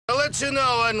let you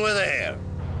know when we're there.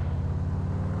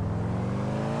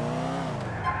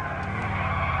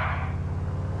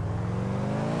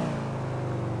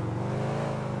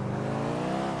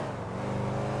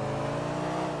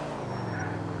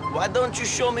 Why don't you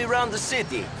show me around the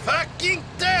city? Fucking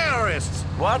terrorists!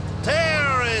 What?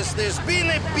 Terrorists! There's been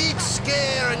a big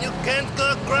scare and you can't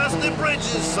go across the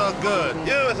bridges so good.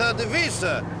 You without the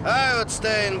visa, I would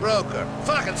stay in Broker.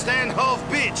 Fucking stay in Hove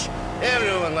Beach.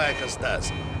 Everyone like us does.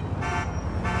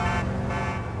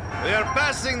 We are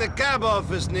passing the cab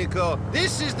office, Nico.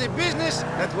 This is the business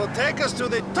that will take us to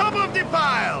the top of the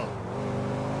pile.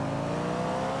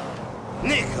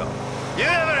 Nico, you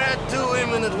ever had two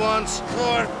women at once?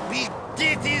 Four big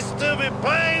titties to be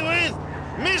playing with?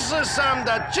 Мисля сам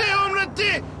да че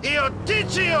умрати и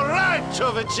оттичи и рай,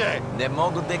 човече! Не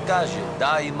мога да кажа,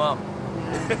 да имам.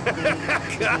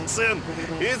 Cousin,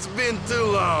 it's been too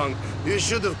long. You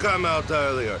should have come out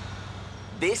earlier.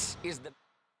 This is the...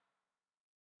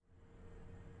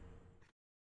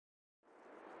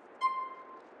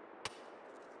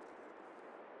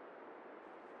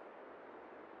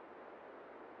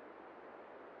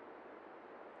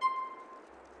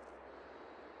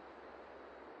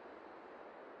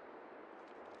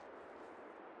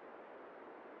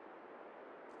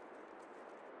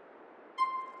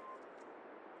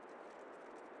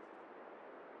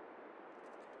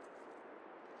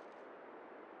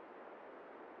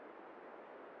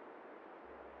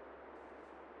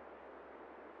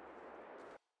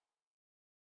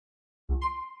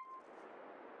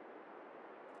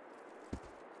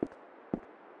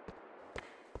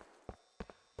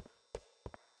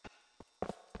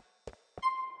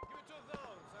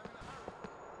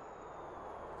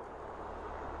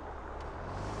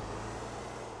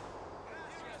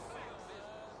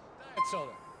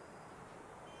 Soda.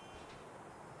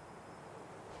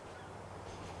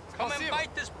 Come and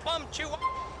bite this plum chew.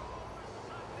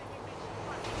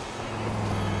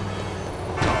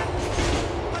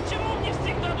 Почему мне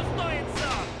всегда достоинца?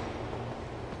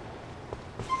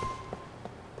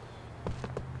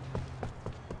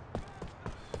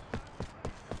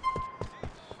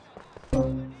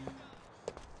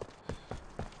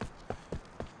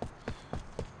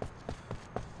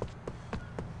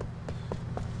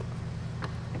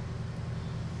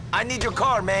 I need your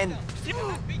car, man.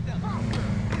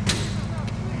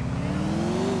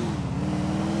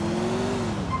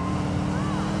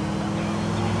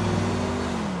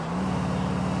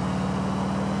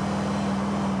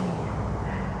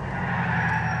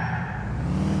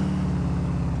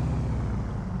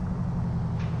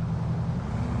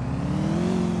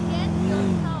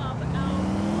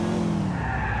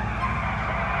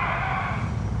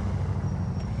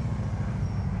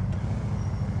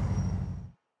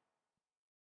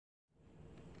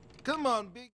 Come on,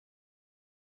 big...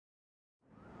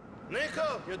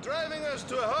 Nico, you're driving us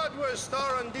to a hardware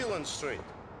store on Dillon Street.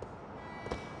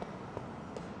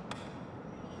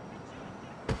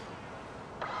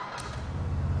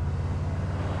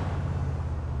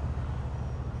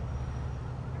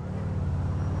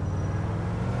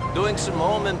 Doing some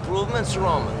home improvements,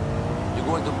 Roman. You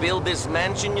going to build this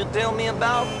mansion you tell me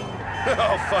about?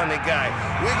 Oh, funny guy.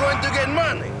 We're going to get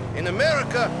money. In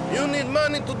America, you need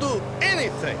money to do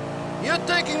anything. You're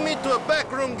taking me to a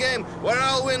backroom game where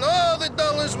I'll win all the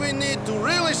dollars we need to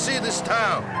really see this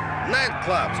town.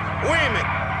 Nightclubs, women,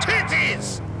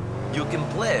 titties! You can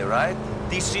play, right?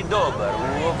 Ti si dobar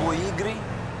u ovoj igri?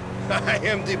 I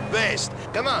am the best.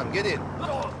 Come on, get in.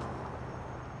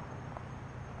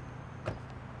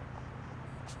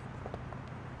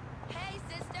 Hey,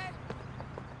 sister.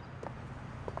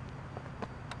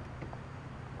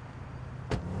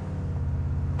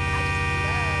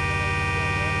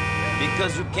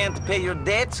 Because you can't pay your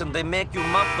debts and they make you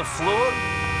mop the floor?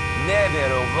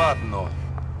 Never wadno.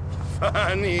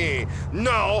 Funny.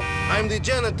 No, I'm the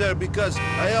janitor because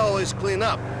I always clean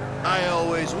up. I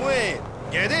always win.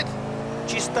 Get it?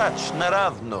 Чистач,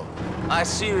 наравно. I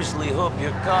seriously hope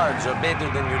your cards are better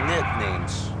than your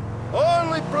nicknames.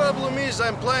 Only problem is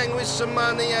I'm playing with some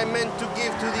money I meant to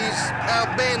give to these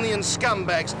Albanian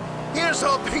scumbags. Here's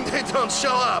hoping they don't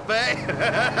show up, eh?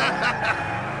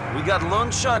 We got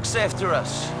loan sharks after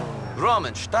us.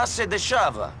 Roman, šta se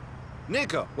dešava?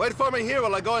 Nico, wait for me here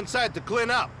while I go inside to clean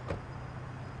up.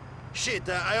 Shit,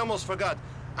 I almost forgot.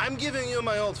 I'm giving you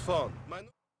my old phone.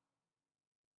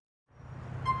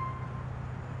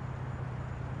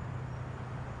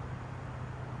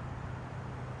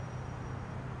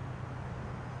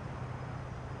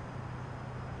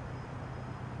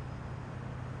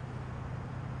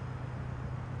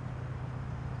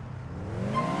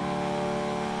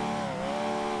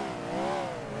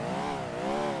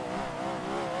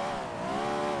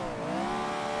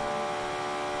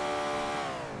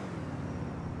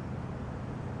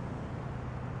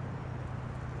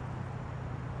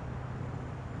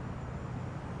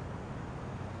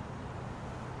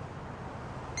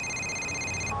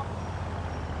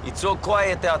 It's so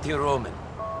quiet out here, Roman.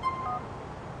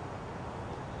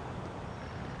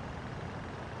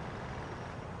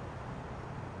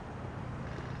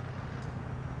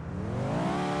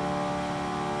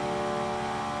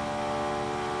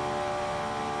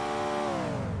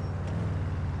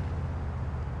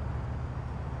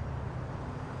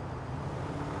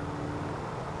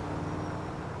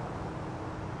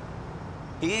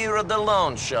 Here are the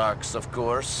loan sharks, of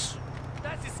course.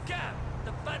 That's a scam.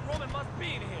 The fat Roman must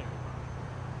be in here.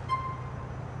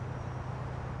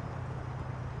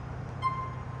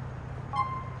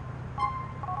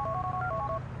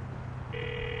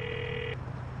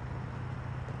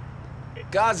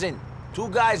 Cousin, two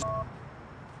guys.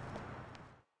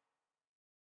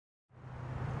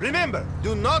 Remember,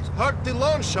 do not hurt the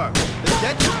loan shark. The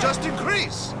debt will just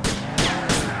increase.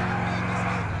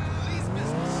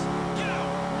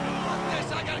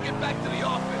 Back to the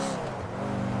office.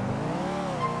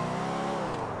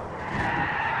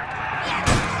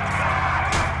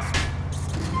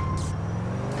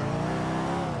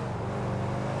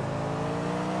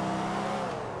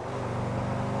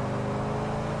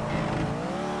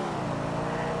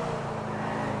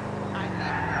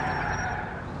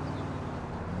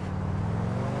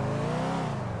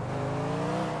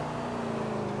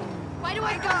 Why do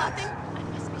I got nothing? I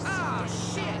must be so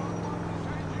shit.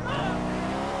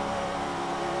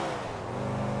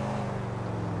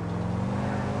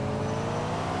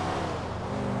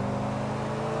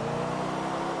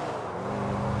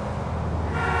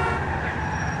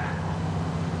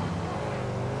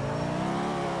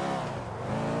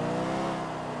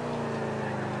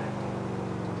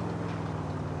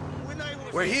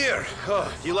 We're here. Oh,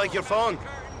 you like your phone?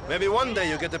 Maybe one day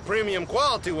you get a premium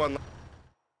quality one.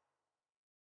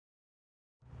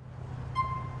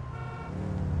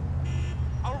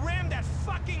 I'll ram that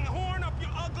fucking horn up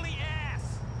your ugly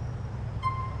ass!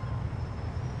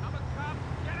 I'm a cop.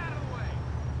 Get out of the way!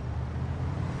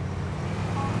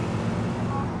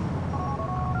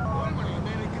 Normally,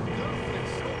 American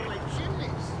girlfriends smoke like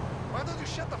chimneys. Why don't you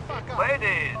shut the fuck up?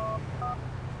 Ladies!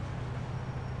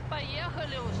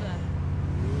 Поехали уже.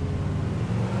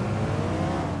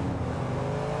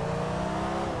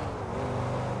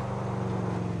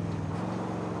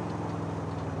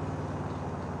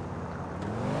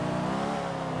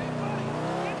 Hey, buddy!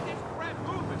 Get this crap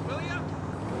moving, will ya?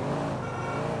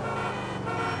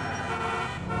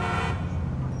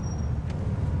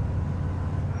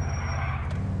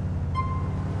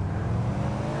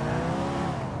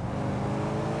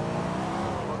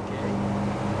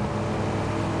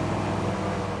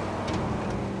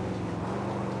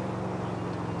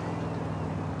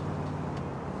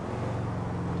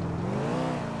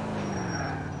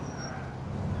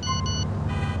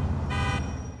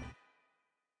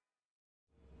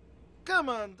 Come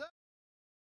on.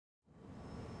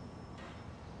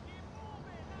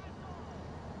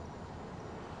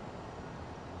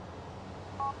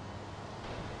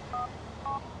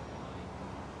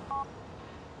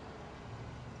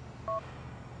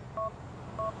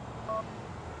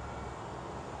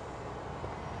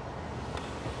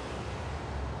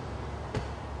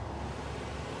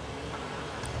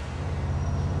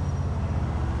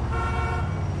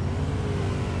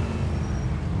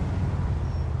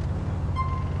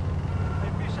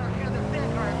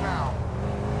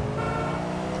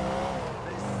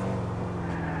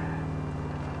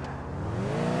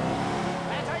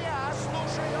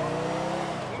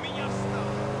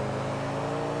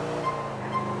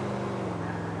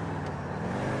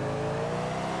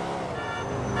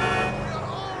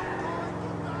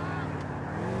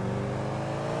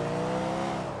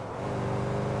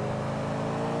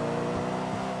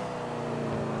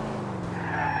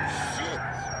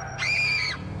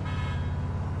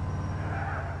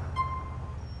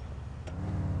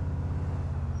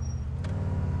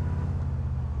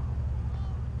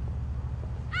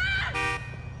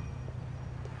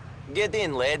 Get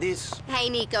in, ladies. Hey,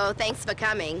 Nico, thanks for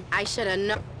coming. I should have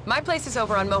known. My place is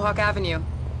over on Mohawk Avenue.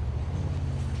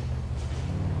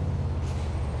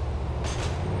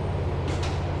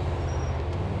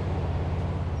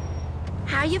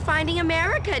 How you finding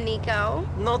America, Nico?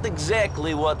 Not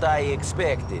exactly what I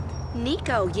expected.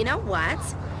 Nico, you know what?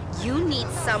 You need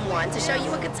someone to show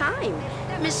you a good time.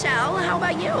 Michelle, how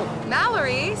about you?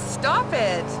 Mallory, stop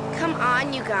it! Come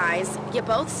on, you guys. You're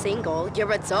both single.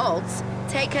 You're adults.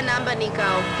 Take a number,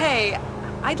 Nico. Hey,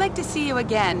 I'd like to see you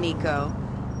again, Nico.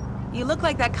 You look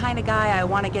like that kind of guy I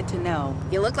want to get to know.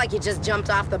 You look like you just jumped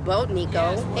off the boat,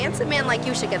 Nico. Handsome man like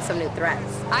you should get some new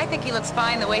threats. I think he looks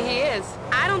fine the way he is.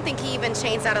 I don't think he even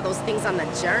changed out of those things on the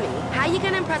journey. How you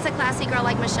gonna impress a classy girl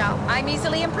like Michelle? I'm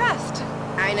easily impressed.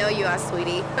 I know you are,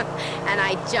 sweetie. And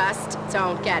I just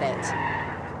don't get it.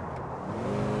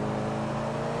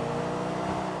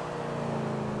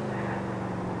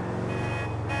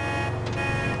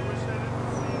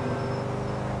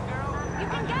 You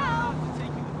can go.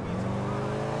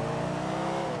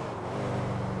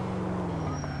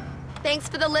 Thanks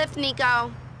for the lift,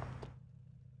 Nico.